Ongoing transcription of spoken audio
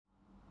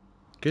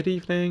Good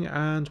evening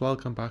and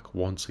welcome back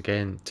once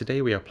again.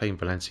 Today we are playing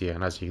Valencia,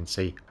 and as you can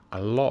see,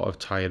 a lot of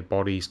tired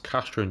bodies.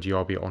 Castro and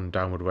Diaby on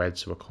downward red,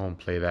 so I can't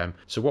play them.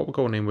 So what we're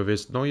going in with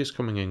is Neuer's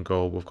coming in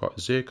goal. We've got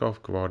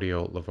Zirkov,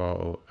 Guardio,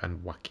 Lovato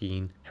and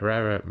Joaquin,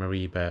 Herrera,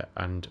 Mariba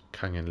and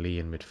Kang and Lee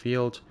in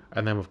midfield.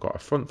 And then we've got a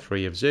front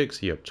three of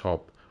Xerxes up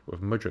top,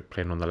 with Mudryk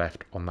playing on the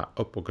left on that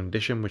upward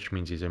condition, which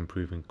means he's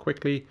improving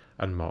quickly,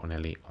 and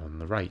Martinelli on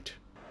the right.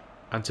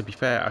 And to be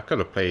fair, I could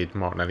have played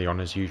Martinelli on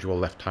his usual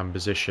left-hand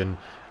position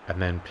and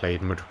then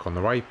played Mudryk on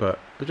the right, but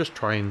we're just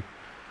trying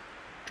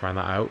that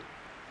out.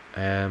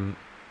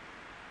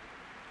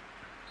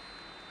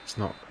 It's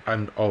not,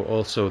 and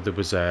also there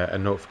was a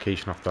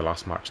notification after the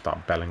last match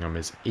that Bellingham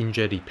is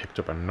injured. He picked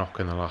up a knock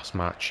in the last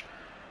match.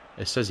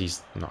 It says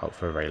he's not out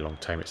for a very long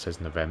time. It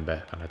says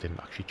November, and I didn't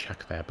actually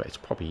check there, but it's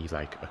probably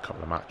like a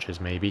couple of matches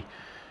maybe.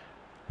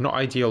 Not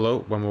ideal though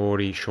when we're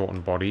already short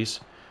on bodies.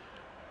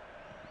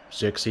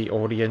 Xerxes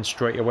already in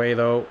straight away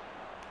though.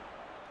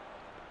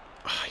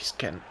 Oh, he's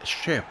getting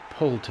shit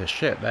pulled to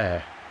shit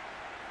there.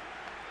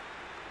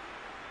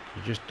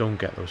 You just don't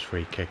get those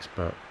free kicks,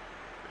 but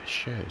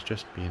shit is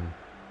just being...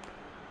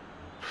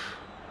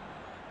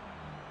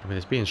 I mean,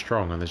 there's being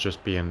strong and there's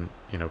just being,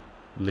 you know,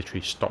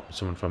 literally stopping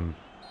someone from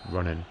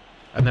running.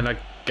 And then I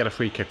get a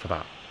free kick for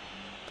that.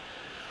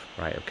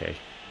 Right, okay.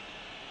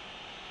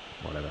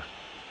 Whatever.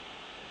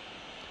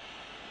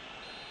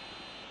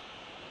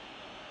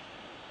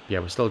 Yeah,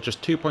 we're still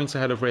just 2 points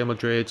ahead of Real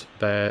Madrid.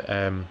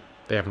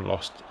 They haven't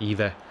lost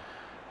either.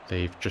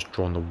 They've just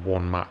drawn the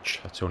one match.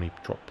 That's the only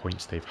drop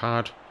points they've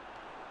had.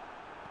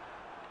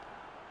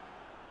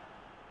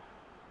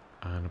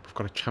 And we've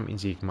got a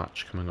Champions League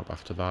match coming up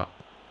after that.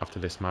 After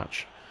this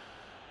match.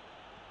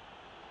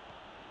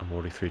 I'm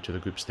already through to the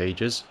group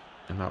stages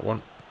in that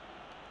one.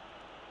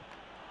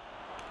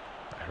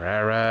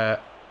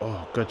 Herrera.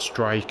 Oh, good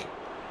strike.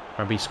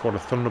 Remember he scored a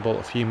thunderbolt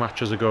a few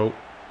matches ago.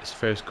 His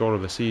first goal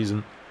of the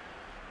season.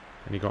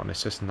 And he got an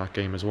assist in that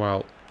game as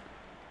well.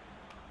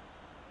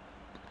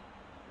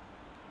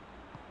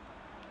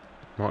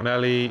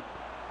 Martinelli.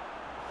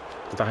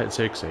 Did that hit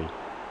Xerxes?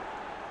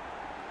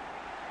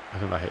 I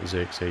think that hit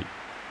Xerxes.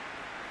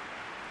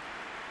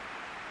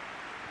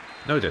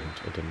 No, it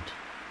didn't. It didn't.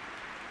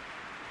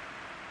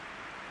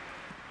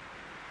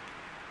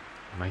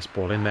 Nice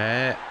ball in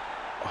there.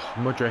 Oh,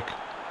 Mudryk.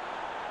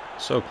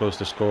 So close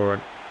to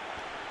scoring.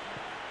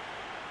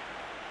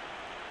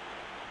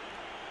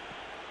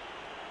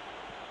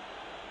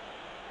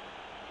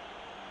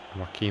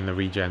 Joaquin, the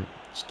regen,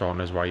 starting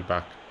his right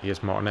back.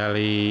 Here's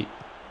Martinelli.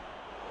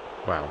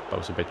 Well, that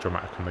was a bit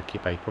dramatic from the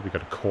keeper. He probably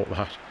could have caught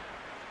that.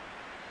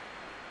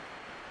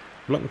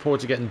 I'm looking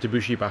forward to getting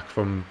Debussy back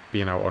from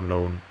being out on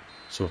loan,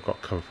 so we've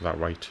got cover for that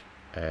right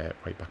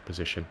back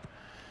position.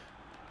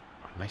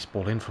 Oh, nice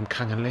ball in from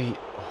Kang and Lee.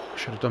 Oh,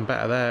 should have done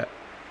better there.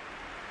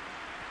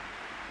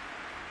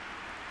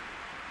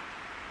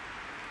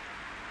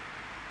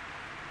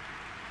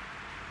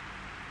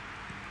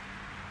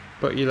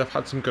 But you'll have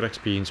had some good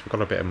experience. We've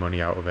got a bit of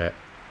money out of it,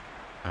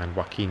 and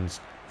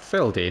Joaquin's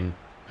filled in.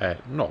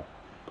 Not,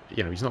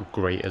 you know, he's not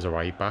great as a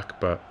right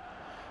back, but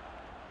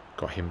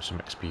got him some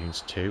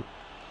experience too.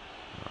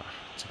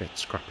 It's a bit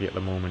scrappy at the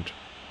moment.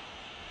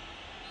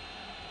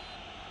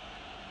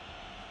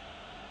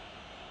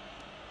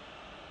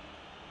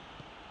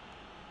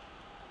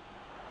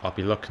 I'll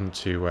be looking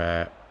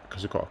to,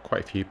 because we've got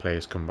quite a few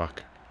players come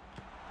back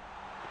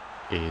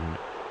in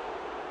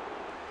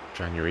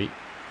January.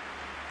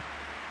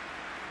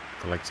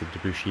 The likes of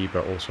Debussy,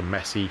 but also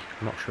Messi.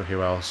 I'm not sure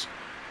who else,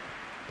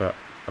 but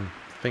I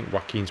think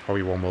Joaquin's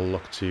probably one we'll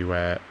look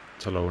to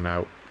loan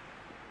out.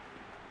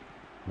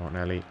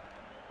 Martinelli,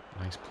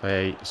 nice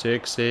play.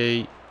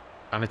 Xerxes,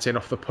 and it's in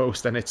off the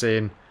post, and it's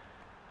in.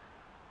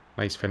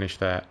 Nice finish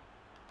there.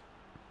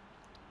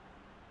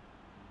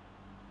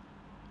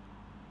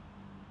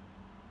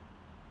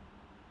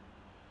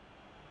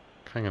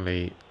 Kang and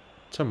Lee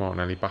to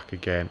Martinelli, back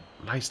again.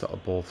 Nice little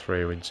ball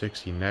through, and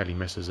Xerxes nearly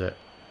misses it.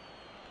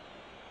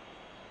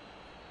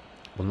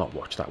 We'll not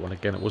watch that one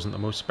again. It wasn't the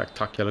most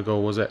spectacular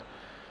goal, was it?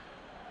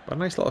 But a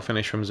nice little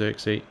finish from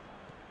Xerxes.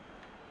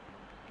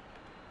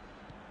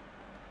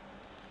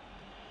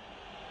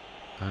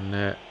 And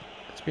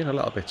it's been a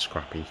little bit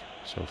scrappy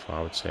so far,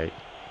 I would say.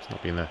 It's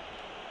not been the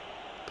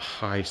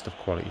highest of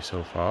quality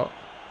so far.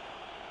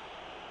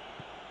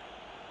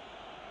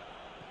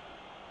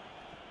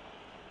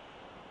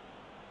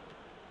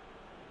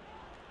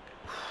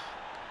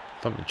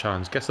 Thumping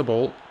challenge, gets the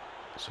ball.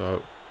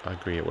 So I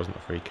agree it wasn't a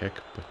free kick,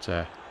 but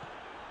I'm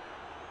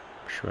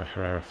sure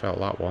Herrera felt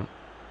that one.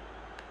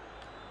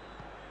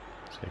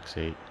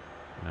 Xerxes,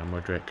 now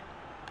Mudryk.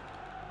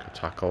 Good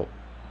tackle.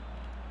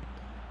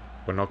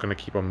 We're not going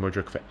to keep on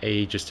Mudryk for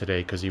ages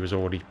today because he was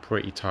already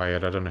pretty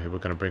tired. I don't know who we're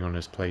going to bring on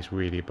his place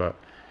really, but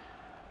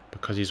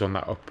because he's on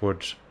that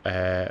upward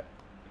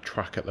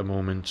track at the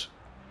moment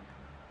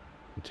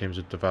in terms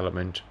of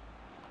development,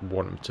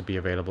 want him to be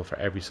available for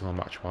every single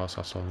match whilst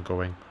that's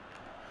ongoing.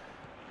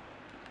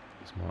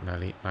 There's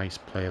Martinelli, nice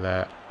play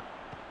there.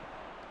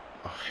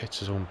 Oh,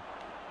 hits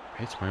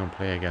my own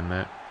play again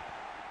there.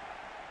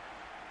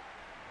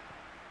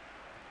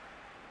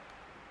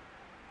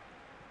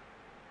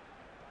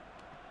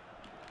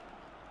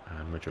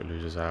 Mudryk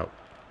loses out.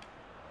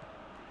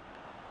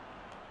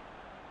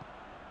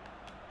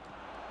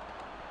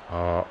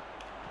 Oh,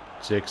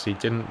 Xerxes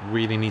didn't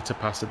really need to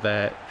pass it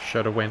there.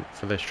 Should have went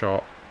for the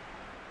shot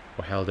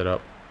or held it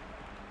up.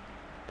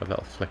 The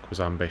little flick was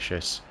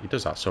ambitious. He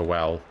does that so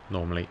well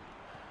normally.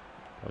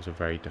 That was a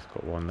very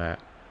difficult one there.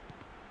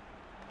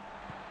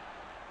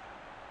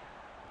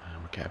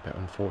 And we get a bit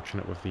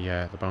unfortunate with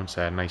the bounce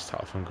there. Nice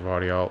tackle from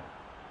Gvardiol.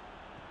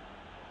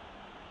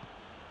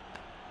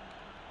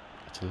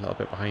 It's a little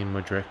bit behind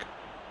Mudryk.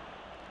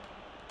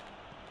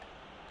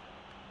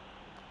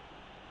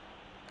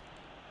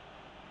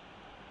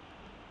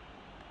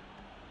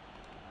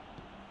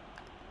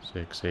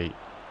 Xerxes.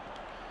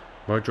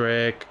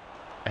 Mudryk.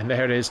 And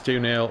there it is,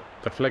 2-0.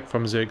 The flick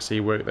from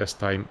Xerxes worked this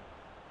time.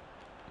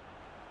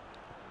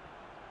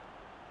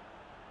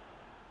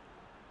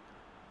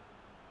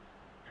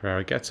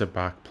 Herrera gets it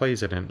back,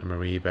 plays it into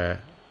Maribe.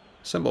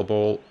 Simple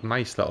ball,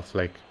 nice little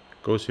flick.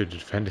 Goes through the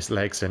defender's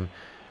legs and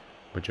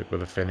Mudryk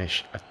with a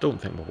finish. I don't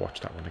think we'll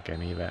watch that one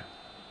again either.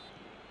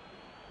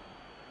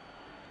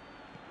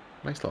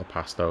 Nice little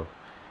pass though.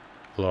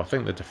 Although I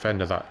think the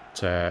defender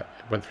that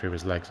went through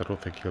his legs, I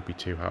don't think he'll be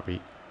too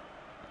happy.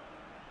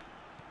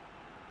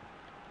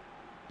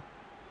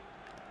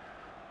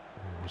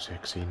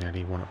 Xerxes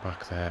nearly won it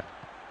back there.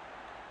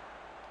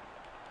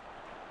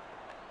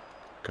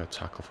 Good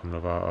tackle from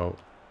Lovato.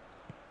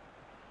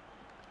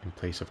 In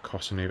place of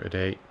Kosunu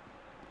today.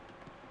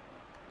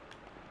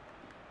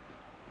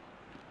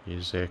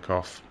 Here's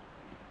Zirkov.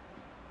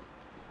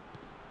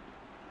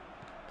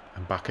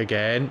 And back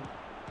again.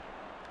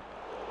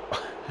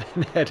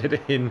 And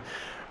headed in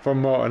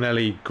from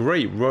Martinelli.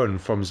 Great run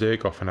from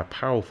Zirkov and a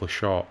powerful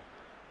shot.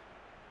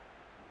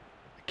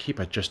 The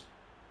keeper just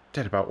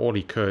did about all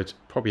he could.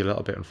 Probably a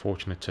little bit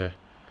unfortunate to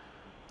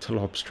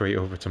lob straight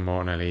over to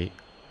Martinelli.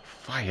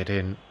 Fired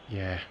in,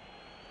 yeah.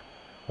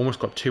 Almost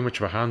got too much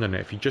of a hand on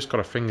it. If he just got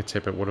a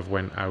fingertip, it would have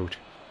went out.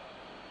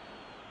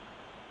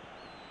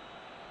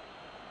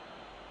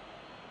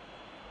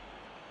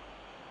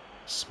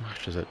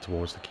 Smashes it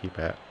towards the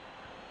keeper.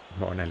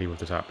 Martinelli with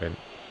the tap in.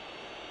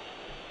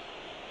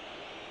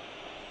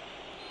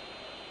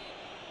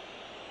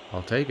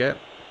 I'll take it.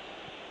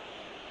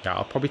 Yeah,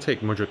 I'll probably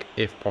take Mudryk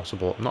if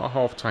possible. Not at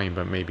half time,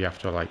 but maybe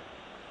after like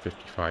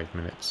 55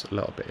 minutes. A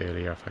little bit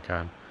earlier if I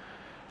can.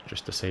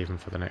 Just to save him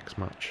for the next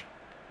match.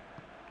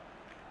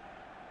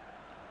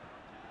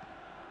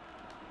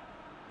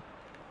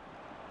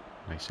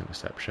 Nice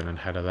interception and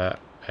header there.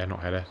 Not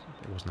header.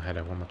 It wasn't a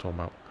header. What am I talking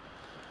about?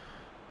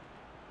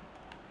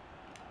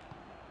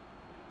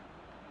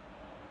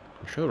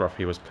 I'm sure the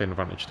referee was playing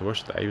advantage to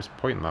us there. He was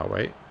pointing that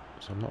way.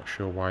 So I'm not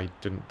sure why he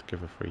didn't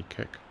give a free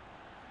kick.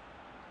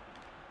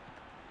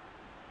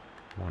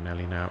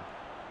 Martinelli now.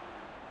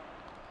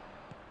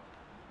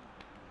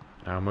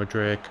 Now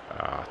Mudryk.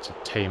 Ah, it's a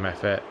team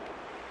effort.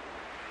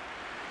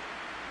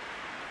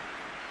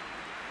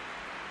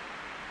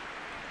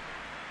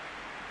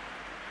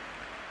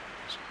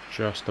 It's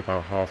just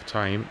about half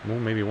time. Well,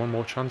 maybe one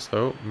more chance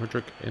though.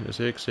 Mudryk into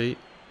Xerxes.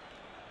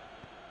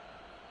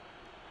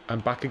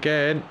 And back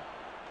again.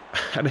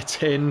 And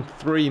it's in.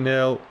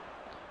 3-0.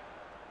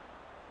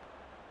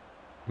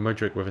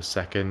 Mudryk with a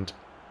second.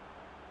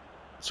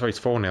 Sorry, it's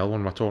 4-0. What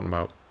am I talking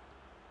about?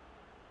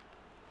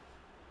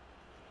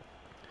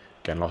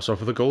 Getting lost off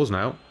of the goals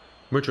now.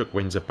 Mudryk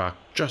wins it back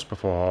just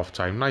before half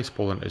time. Nice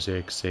ball into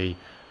Xerxes.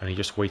 And he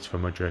just waits for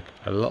Mudryk.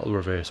 A little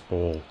reverse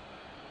ball.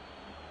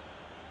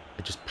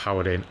 It just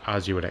powered in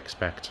as you would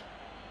expect.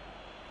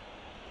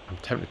 I'm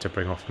tempted to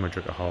bring off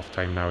Mudryk at half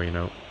time now, you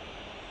know.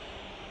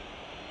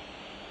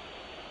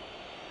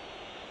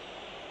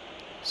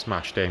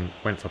 Smashed in.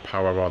 Went for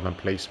power rather than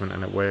placement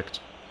and it worked.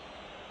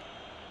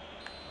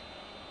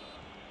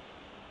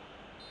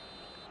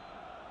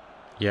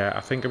 Yeah,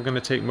 I think I'm going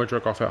to take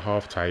Mudryk off at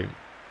half time.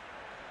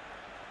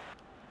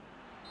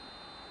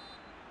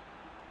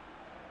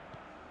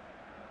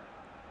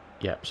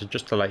 Yep, so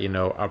just to let you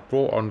know, I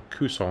brought on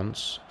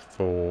Cousins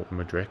for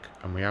Mudryk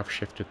and we have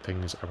shifted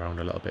things around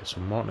a little bit.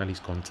 So Martinelli's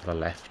gone to the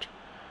left.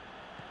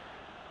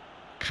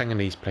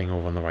 Kangane's playing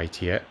over on the right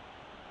here.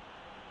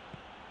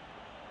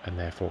 And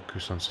therefore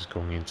Cousins is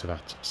going into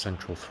that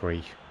central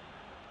three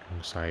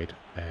alongside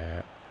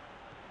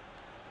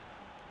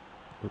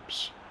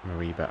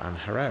Maribe and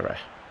Herrera.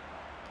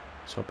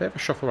 So a bit of a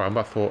shuffle around,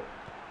 but I thought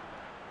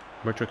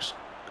Mudryk's...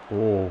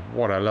 Oh,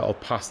 what a little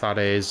pass that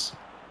is.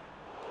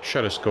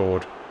 Should have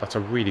scored. That's a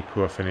really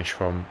poor finish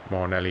from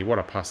Martinelli. What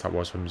a pass that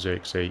was from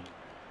Xerxes.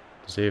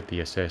 Deserved the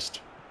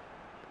assist.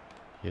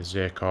 Here's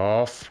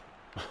Zirkov.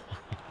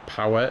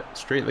 Power.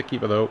 Straight to the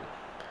keeper though.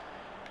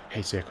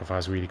 Hey, Zirkov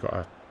has really got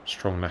a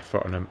strong left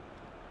foot on him.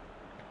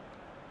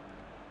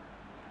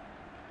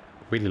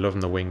 Really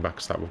loving the wing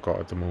backs that we've got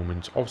at the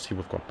moment. Obviously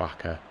we've got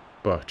Baka,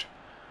 but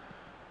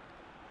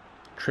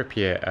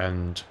Trippier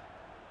and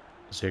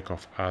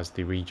Zirkov as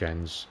the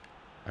regens,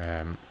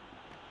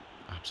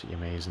 absolutely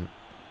amazing.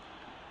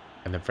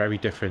 And they're very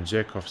different.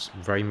 Zirkov's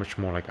very much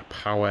more like a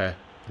power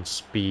and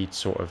speed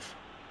sort of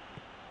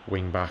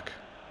wing back.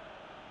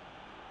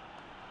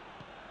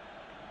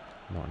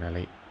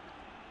 Martinelli.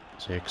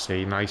 So you can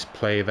see, nice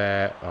play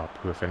there. Oh,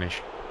 poor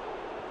finish.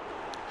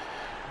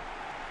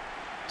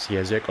 So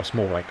yeah, Zirkos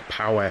more like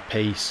power,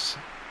 pace.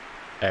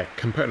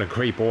 Can put in a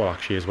great ball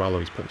actually as well, though.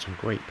 He's putting some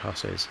great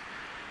passes.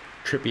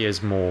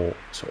 Trippier's more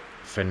sort of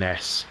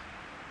finesse.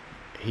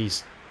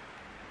 He's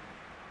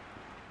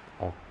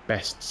our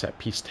best set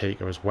piece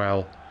taker as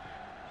well.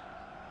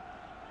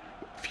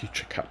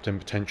 Future captain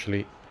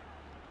potentially.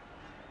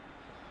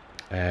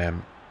 Very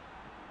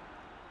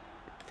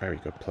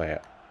good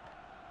player.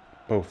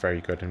 Both very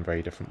good in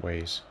very different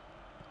ways.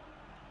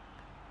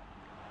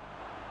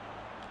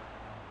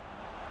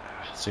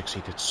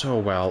 Succeeded so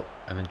well,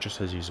 and then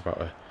just as he was about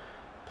to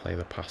play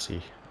the pass,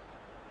 he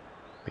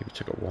maybe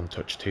took it one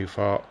touch too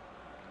far.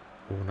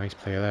 Oh, nice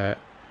play there.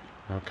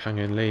 Now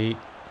Kang-in Lee.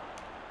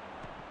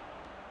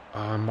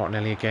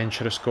 Martinelli again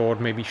should have scored.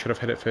 Maybe should have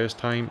hit it first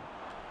time.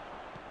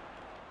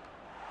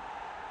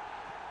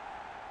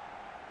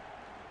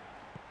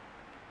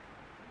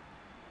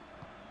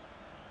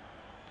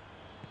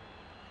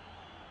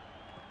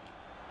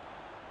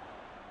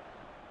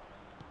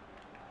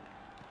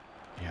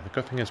 Yeah, the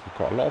good thing is we've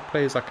got a lot of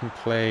players that can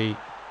play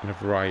in a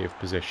variety of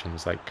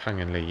positions, like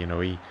Kang-in Lee. You know,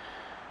 he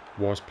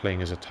was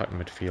playing as attacking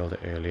midfielder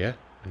earlier,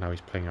 and now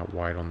he's playing out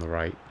wide on the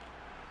right.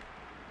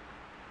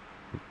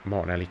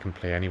 Martinelli can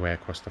play anywhere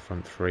across the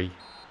front three.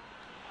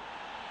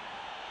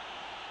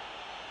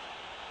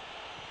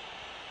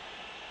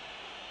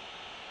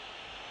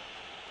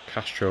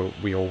 Castro,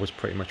 we always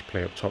pretty much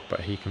play up top, but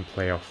he can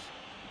play off,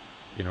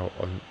 you know,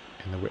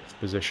 in the width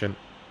position.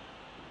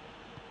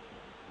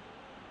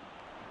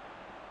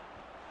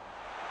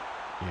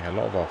 Yeah, a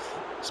lot of off,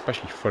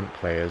 especially front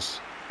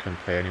players, can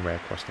play anywhere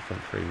across the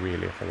front three,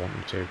 really, if I want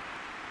them to.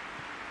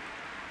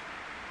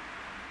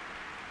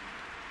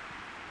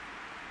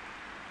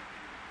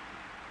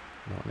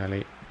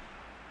 Martinelli,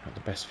 not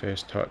the best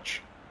first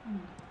touch.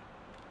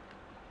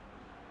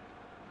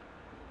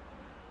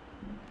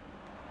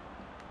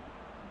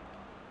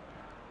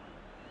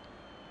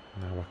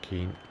 Now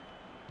Joaquin.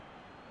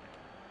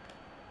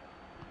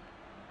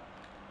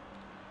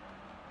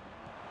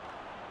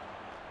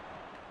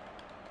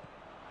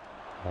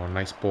 Oh,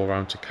 nice ball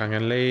round to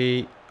Kang-in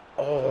Lee.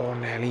 Oh,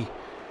 nearly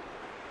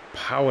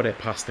powered it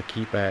past the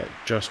keeper,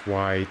 just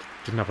wide.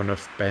 Didn't have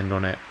enough bend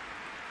on it.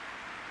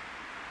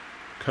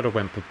 Could have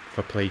went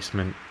for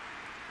placement.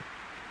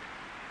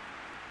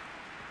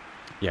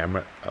 Yeah,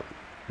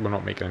 we're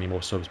not making any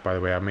more subs, by the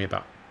way. I made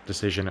that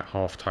decision at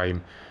half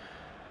time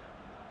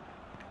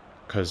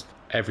because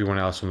everyone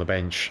else on the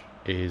bench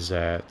is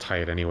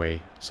tired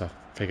anyway. So I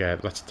figure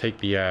let's take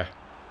the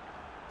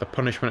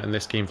punishment in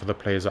this game for the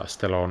players that are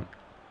still on,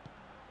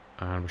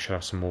 and we should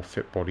have some more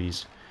fit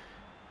bodies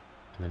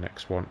in the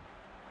next one.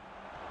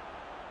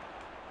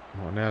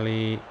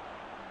 Martinelli,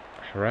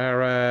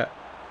 Herrera.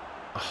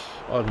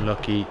 Oh,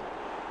 unlucky.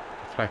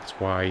 Deflects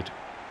wide.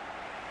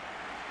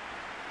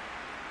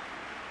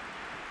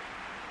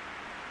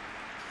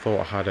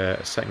 Thought I had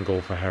a second goal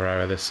for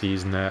Herrera this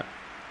season there.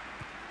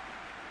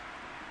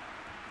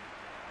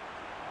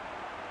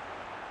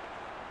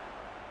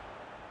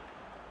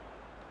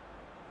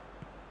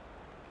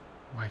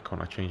 Why can't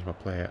I change my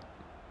player?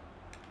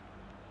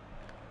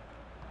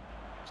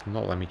 It's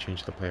not letting me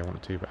change the player I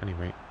want to, but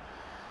anyway.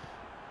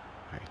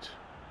 Right.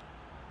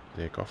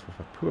 Take off with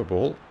a poor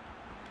ball.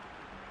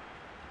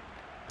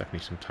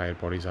 Definitely some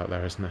tired bodies out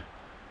there, isn't there?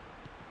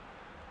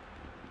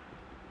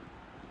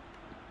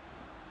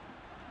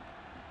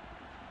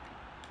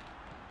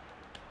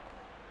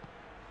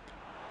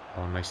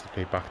 Oh, nicely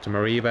played back to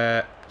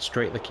Mariba.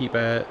 Straight to the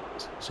keeper.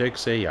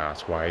 Zirkzee. Yeah,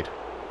 it's wide.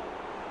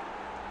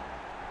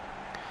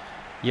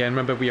 Yeah, and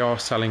remember we are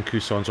selling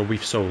Coussons, or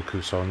we've sold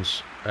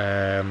Coussons.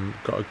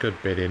 Got a good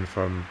bid in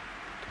from,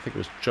 I think it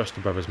was just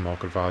above his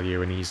market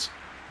value, and he's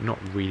not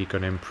really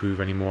going to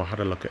improve anymore. I had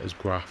a look at his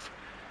graph,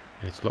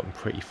 and it's looking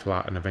pretty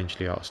flat, and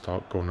eventually that'll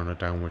start going on a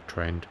downward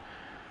trend.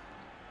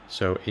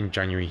 So in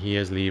January he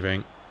is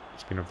leaving.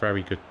 He's been a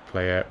very good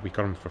player. We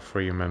got him for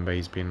free, remember.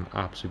 He's been an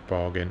absolute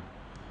bargain.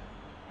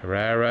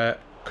 Herrera,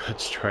 good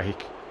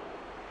strike.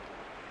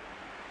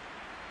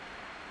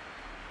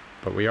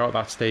 But we are at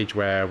that stage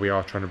where we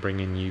are trying to bring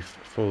in youth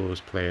for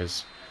those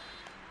players.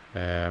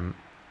 Coussons,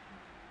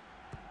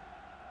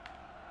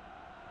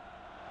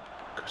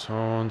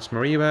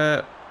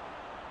 Mariba.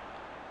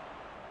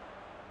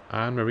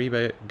 And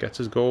Mariba gets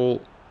his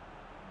goal.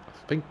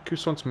 I think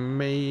Coussons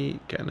may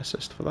get an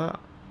assist for that.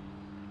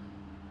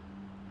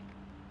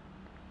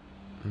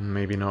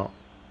 Maybe not.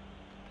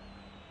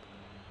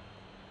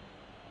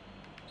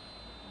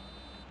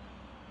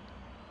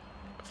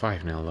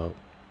 $5-0 though.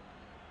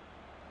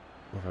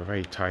 With a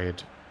very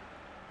tired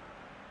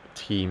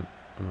team,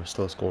 and we've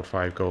still scored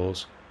 5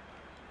 goals.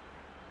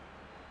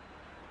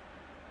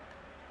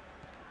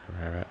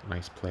 Herrera,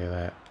 nice play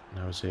there.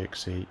 Now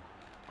Zirkzee.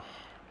 Oh.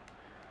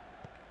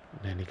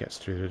 And then he gets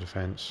through the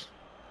defence.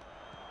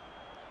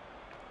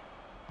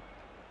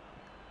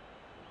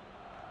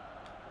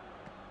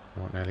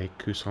 Martinelli,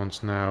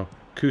 Coussons now.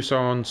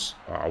 Coussons!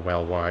 Oh,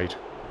 well wide.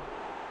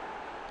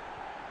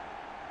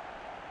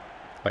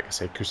 Like I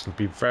say, Kusan would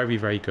be a very,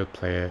 very good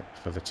player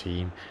for the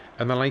team.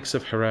 And the likes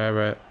of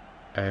Herrera,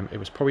 it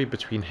was probably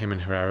between him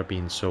and Herrera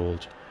being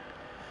sold.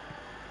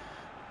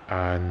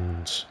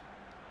 And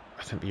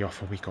I think the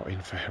offer we got in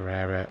for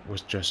Herrera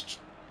was just,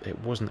 it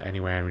wasn't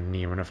anywhere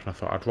near enough. And I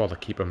thought I'd rather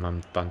keep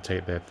him than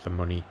take the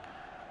money.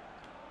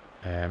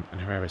 And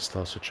Herrera is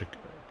still such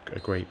a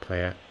great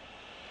player.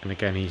 And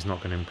again, he's not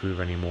going to improve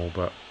anymore.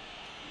 But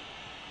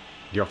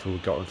the offer we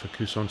got him for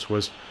Cousins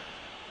was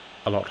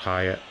a lot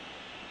higher.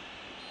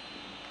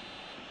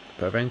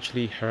 But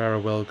eventually Herrera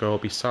will go. I'll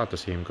be sad to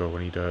see him go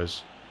when he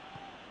does.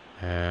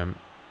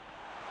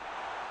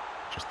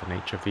 Just the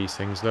nature of these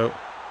things though.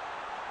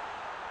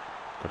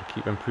 Got to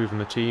keep improving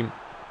the team.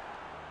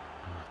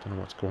 I don't know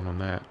what's going on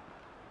there.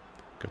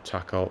 Good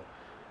tackle.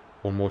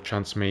 One more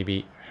chance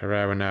maybe.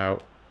 Herrera now.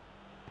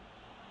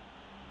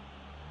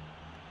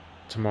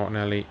 To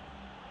Martinelli.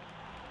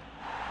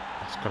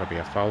 That's got to be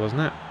a foul, isn't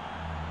it?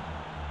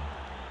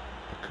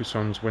 But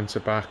Cousins wins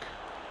it back.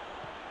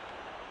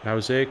 Now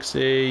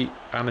Xerxes,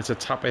 and it's a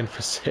tap in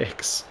for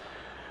 6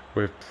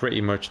 with pretty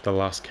much the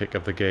last kick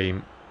of the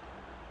game.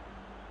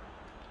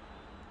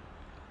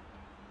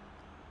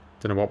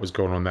 Don't know what was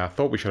going on there. I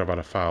thought we should have had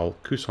a foul.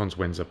 Cousins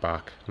wins it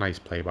back. Nice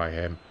play by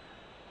him.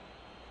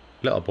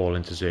 Little ball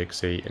into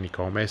Xerxes and he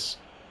can't miss.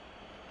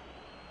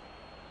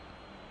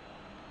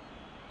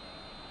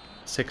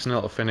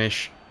 6-0 to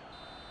finish.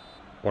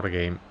 What a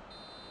game.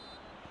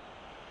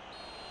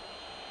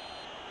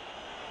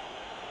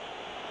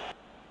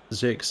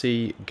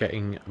 Xerxes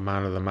getting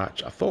man of the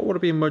match. I thought it would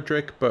have been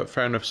Mudryk, but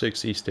fair enough,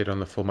 Xerxes stayed on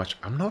the full match.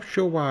 I'm not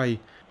sure why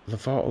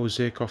Lovato,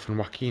 Zirkov and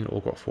Joaquin all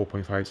got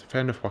 4.5s.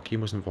 Fair enough,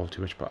 Joaquin wasn't involved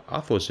too much, but I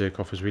thought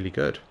Zirkov was really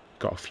good.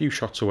 Got a few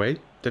shots away,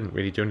 didn't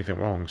really do anything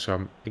wrong.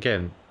 So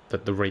again,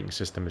 the rating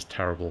system is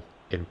terrible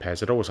in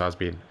PES. It always has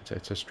been.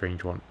 It's a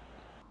strange one.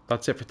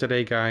 That's it for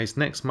today, guys.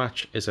 Next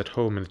match is at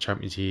home in the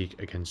Champions League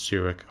against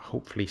Zurich.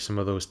 Hopefully some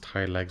of those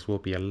tired legs will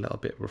be a little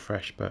bit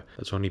refreshed, but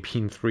there's only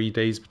been 3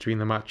 days between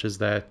the matches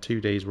there,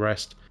 2 days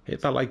rest.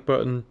 Hit that like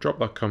button, drop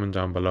that comment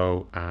down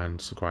below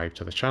and subscribe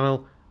to the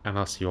channel, and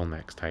I'll see you all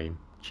next time.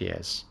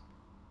 Cheers.